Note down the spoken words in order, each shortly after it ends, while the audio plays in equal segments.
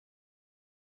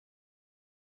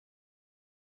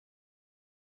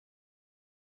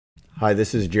Hi,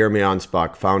 this is Jeremy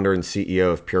Ansbach, founder and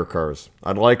CEO of PureCars.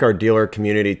 I'd like our dealer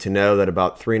community to know that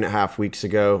about 3.5 weeks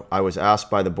ago, I was asked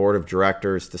by the board of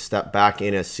directors to step back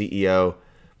in as CEO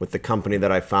with the company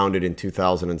that I founded in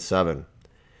 2007.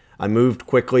 I moved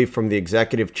quickly from the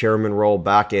executive chairman role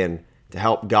back in to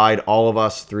help guide all of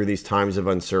us through these times of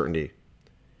uncertainty.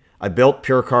 I built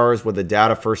PureCars with a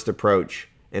data-first approach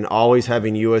and always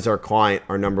having you as our client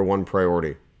our number one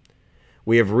priority.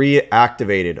 We have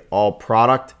reactivated all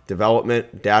product,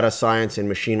 development, data science, and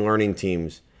machine learning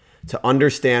teams to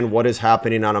understand what is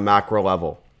happening on a macro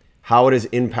level, how it is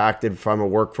impacted from a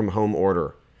work from home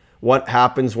order, what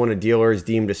happens when a dealer is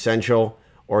deemed essential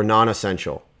or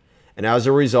non-essential. And as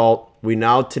a result, we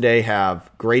now today have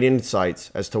great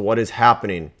insights as to what is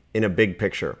happening in a big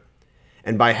picture.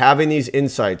 And by having these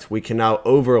insights, we can now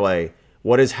overlay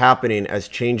what is happening as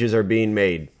changes are being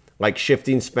made, like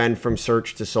shifting spend from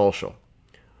search to social,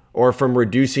 or from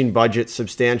reducing budgets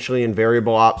substantially in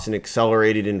variable ops and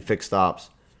accelerated in fixed ops.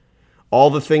 All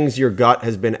the things your gut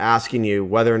has been asking you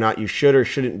whether or not you should or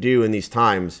shouldn't do in these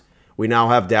times, we now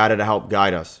have data to help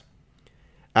guide us.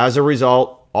 As a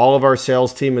result, all of our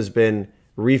sales team has been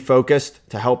refocused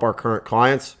to help our current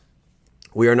clients.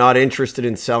 We are not interested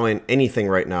in selling anything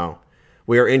right now.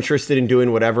 We are interested in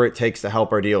doing whatever it takes to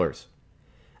help our dealers.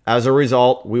 As a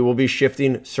result, we will be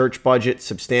shifting search budget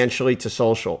substantially to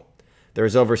social.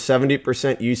 There's over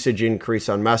 70% usage increase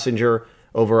on Messenger,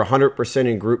 over 100%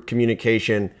 in group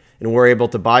communication, and we're able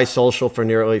to buy social for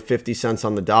nearly 50 cents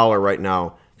on the dollar right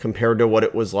now compared to what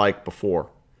it was like before.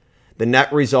 The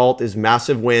net result is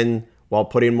massive win while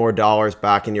putting more dollars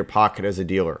back in your pocket as a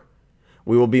dealer.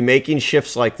 We will be making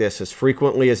shifts like this as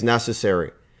frequently as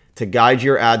necessary to guide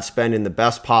your ad spend in the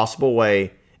best possible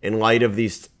way in light of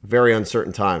these very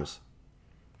uncertain times.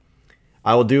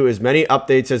 I will do as many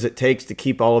updates as it takes to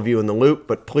keep all of you in the loop,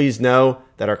 but please know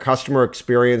that our customer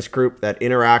experience group that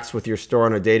interacts with your store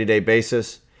on a day-to-day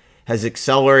basis has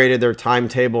accelerated their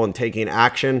timetable in taking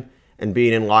action and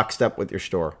being in lockstep with your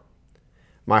store.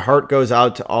 My heart goes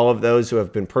out to all of those who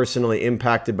have been personally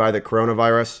impacted by the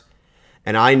coronavirus,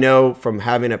 and I know from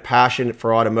having a passion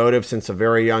for automotive since a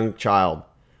very young child,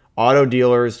 auto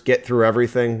dealers get through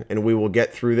everything, and we will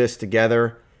get through this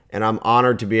together, and I'm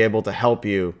honored to be able to help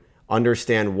you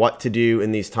understand what to do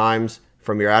in these times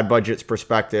from your ad budget's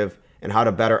perspective and how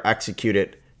to better execute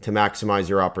it to maximize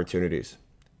your opportunities.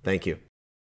 Thank you.